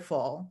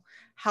wonderful.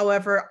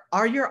 However,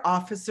 are your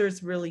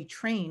officers really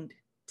trained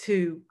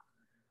to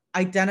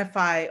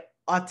identify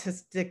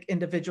autistic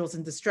individuals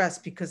in distress?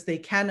 Because they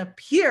can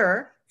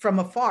appear from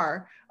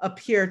afar,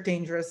 appear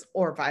dangerous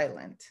or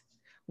violent,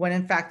 when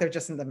in fact they're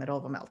just in the middle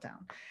of a meltdown.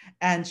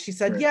 And she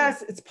said,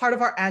 yes, it's part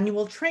of our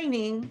annual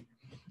training.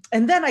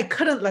 And then I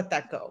couldn't let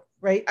that go,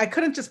 right? I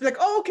couldn't just be like,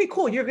 oh, okay,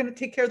 cool, you're gonna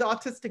take care of the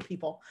autistic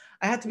people.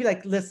 I had to be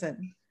like,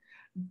 listen,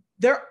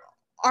 there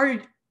are,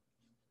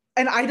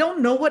 and I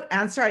don't know what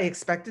answer I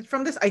expected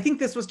from this. I think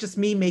this was just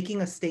me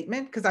making a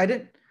statement because I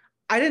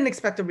didn't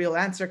expect a real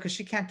answer because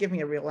she can't give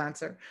me a real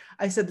answer.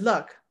 I said,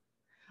 look,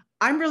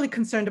 I'm really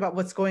concerned about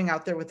what's going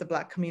out there with the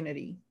Black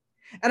community.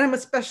 And I'm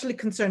especially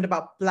concerned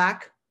about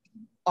Black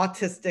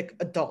autistic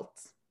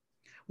adults.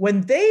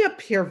 When they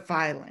appear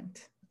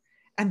violent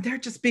and they're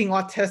just being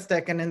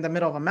autistic and in the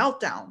middle of a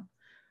meltdown,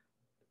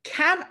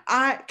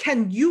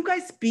 can you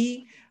guys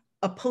be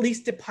a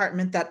police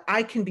department that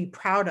I can be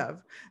proud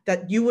of,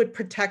 that you would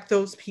protect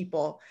those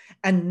people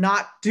and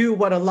not do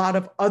what a lot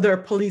of other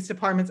police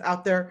departments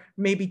out there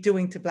may be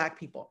doing to Black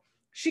people?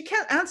 She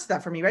can't answer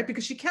that for me, right?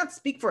 Because she can't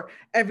speak for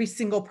every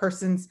single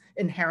person's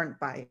inherent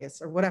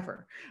bias or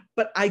whatever.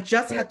 But I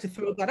just had to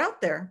throw that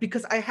out there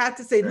because I had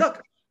to say,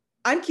 look,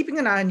 I'm keeping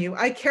an eye on you.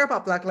 I care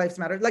about Black Lives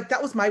Matter. Like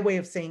that was my way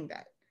of saying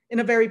that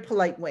in a very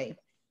polite way.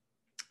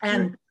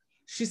 And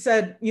she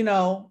said, you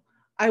know,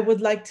 I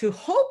would like to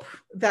hope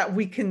that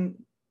we can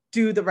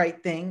do the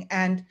right thing.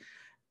 And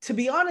to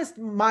be honest,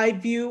 my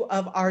view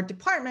of our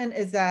department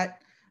is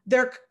that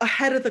they're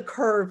ahead of the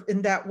curve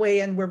in that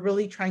way. And we're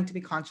really trying to be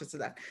conscious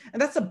of that.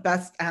 And that's the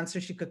best answer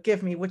she could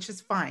give me, which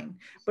is fine.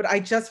 But I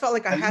just felt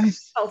like I had to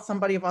tell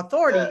somebody of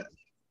authority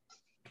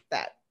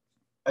that.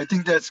 I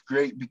think that's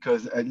great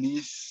because at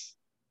least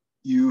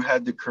you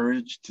had the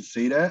courage to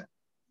say that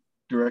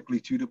directly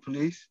to the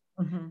police.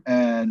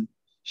 And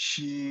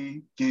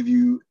she gave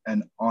you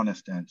an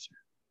honest answer.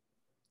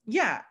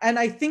 Yeah. And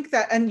I think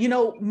that, and you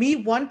know, me,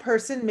 one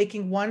person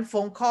making one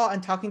phone call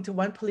and talking to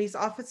one police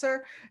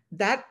officer,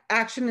 that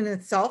action in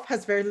itself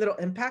has very little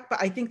impact.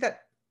 But I think that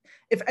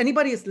if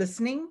anybody is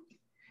listening,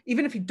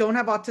 even if you don't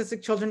have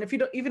autistic children,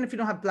 even if you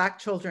don't have Black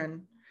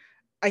children,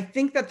 I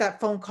think that that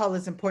phone call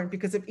is important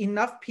because if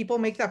enough people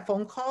make that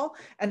phone call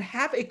and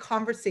have a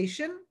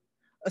conversation,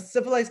 a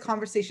civilized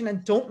conversation,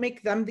 and don't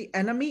make them the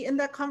enemy in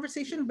that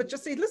conversation, but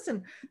just say,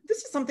 listen, this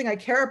is something I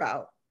care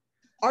about.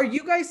 Are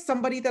you guys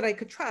somebody that I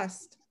could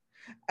trust?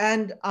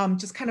 And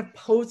just kind of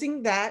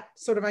posing that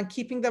sort of on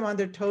keeping them on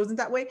their toes in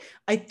that way,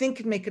 I think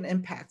can make an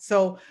impact.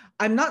 So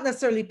I'm not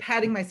necessarily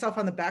patting myself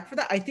on the back for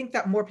that. I think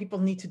that more people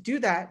need to do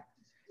that.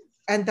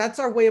 And that's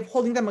our way of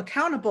holding them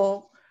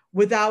accountable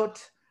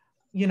without,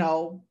 you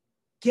know,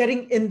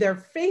 getting in their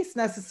face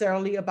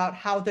necessarily about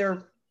how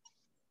they're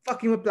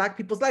fucking with Black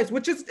people's lives,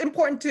 which is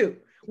important too.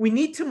 We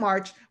need to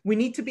march. We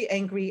need to be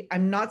angry.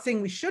 I'm not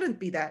saying we shouldn't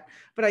be that,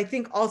 but I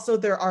think also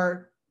there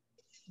are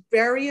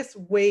various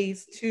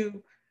ways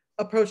to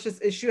approach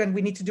this issue and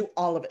we need to do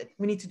all of it.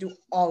 We need to do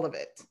all of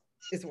it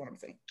is what I'm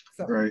saying.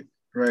 So.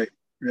 Right.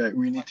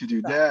 We need to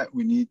do that.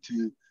 We need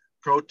to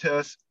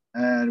protest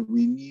and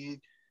we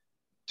need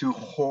to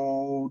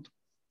hold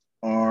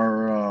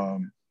our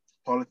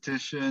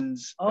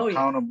politicians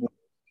accountable.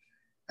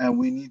 And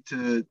we need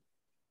to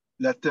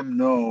let them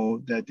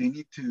know that they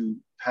need to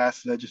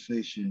pass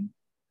legislation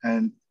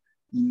and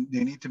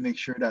they need to make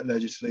sure that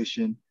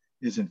legislation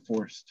is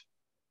enforced.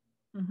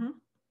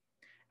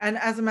 And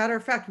as a matter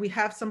of fact, we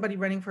have somebody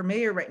running for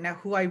mayor right now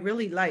who I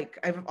really like.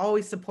 I've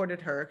always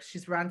supported her.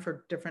 She's run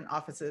for different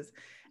offices.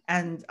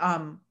 And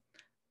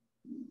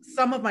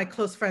some of my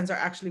close friends are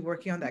actually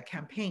working on that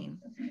campaign.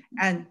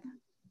 And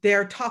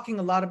they're talking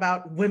a lot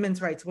about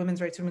women's rights.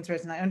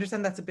 And I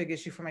understand that's a big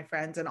issue for my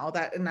friends and all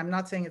that. And I'm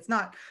not saying it's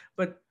not,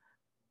 but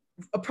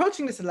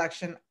approaching this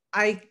election,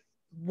 I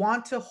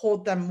want to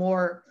hold them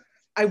more.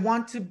 I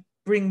want to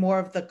bring more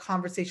of the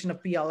conversation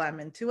of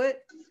BLM into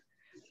it,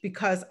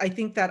 because I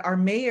think that our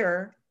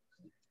mayor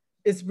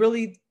is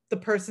really the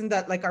person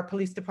that like our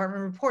police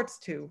department reports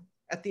to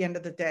at the end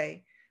of the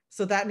day.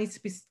 So that needs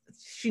to be,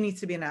 she needs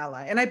to be an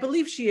ally. And I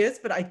believe she is,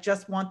 but I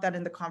just want that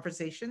in the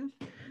conversation,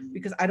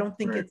 because I don't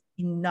think it's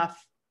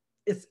enough.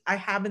 I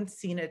haven't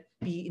seen it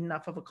be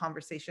enough of a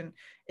conversation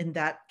in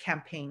that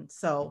campaign.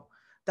 So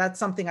that's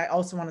something I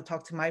also want to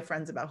talk to my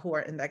friends about who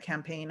are in that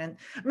campaign. And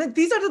I mean,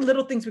 these are the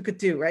little things we could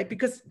do, right?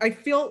 Because I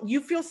feel,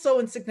 you feel so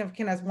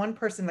insignificant as one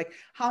person, like,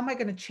 how am I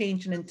going to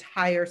change an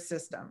entire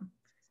system?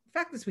 The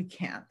fact is we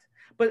can't,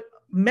 but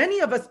many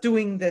of us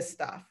doing this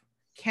stuff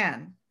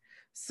can.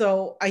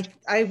 So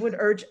I would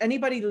urge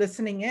anybody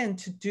listening in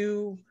to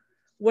do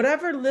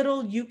whatever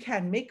little you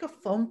can. Make a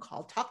phone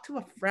call, talk to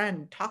a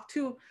friend, talk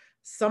to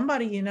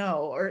somebody you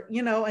know, or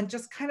you know, and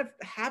just kind of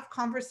have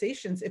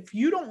conversations. If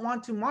you don't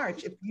want to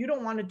march, if you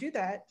don't want to do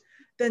that,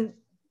 then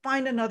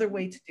find another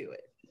way to do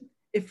it.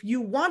 If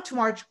you want to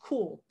march,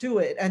 cool, do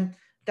it, and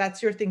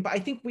that's your thing. But I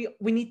think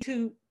we need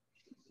to,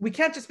 we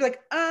can't just be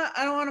like, I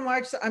don't want to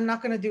march, so I'm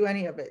not going to do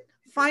any of it.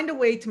 Find a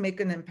way to make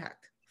an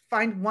impact.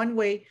 Find one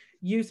way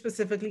you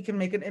specifically can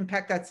make an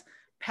impact that's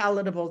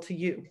palatable to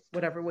you,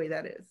 whatever way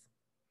that is.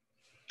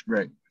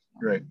 Right.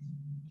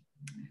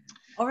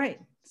 All right.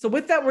 So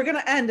with that, we're going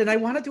to end, and I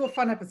want to do a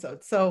fun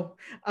episode. So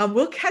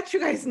we'll catch you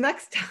guys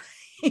next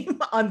time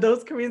on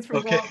Those Koreans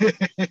from Guam.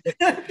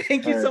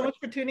 Thank you so much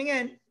for tuning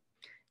in.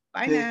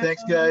 Bye now.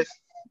 Thanks, guys.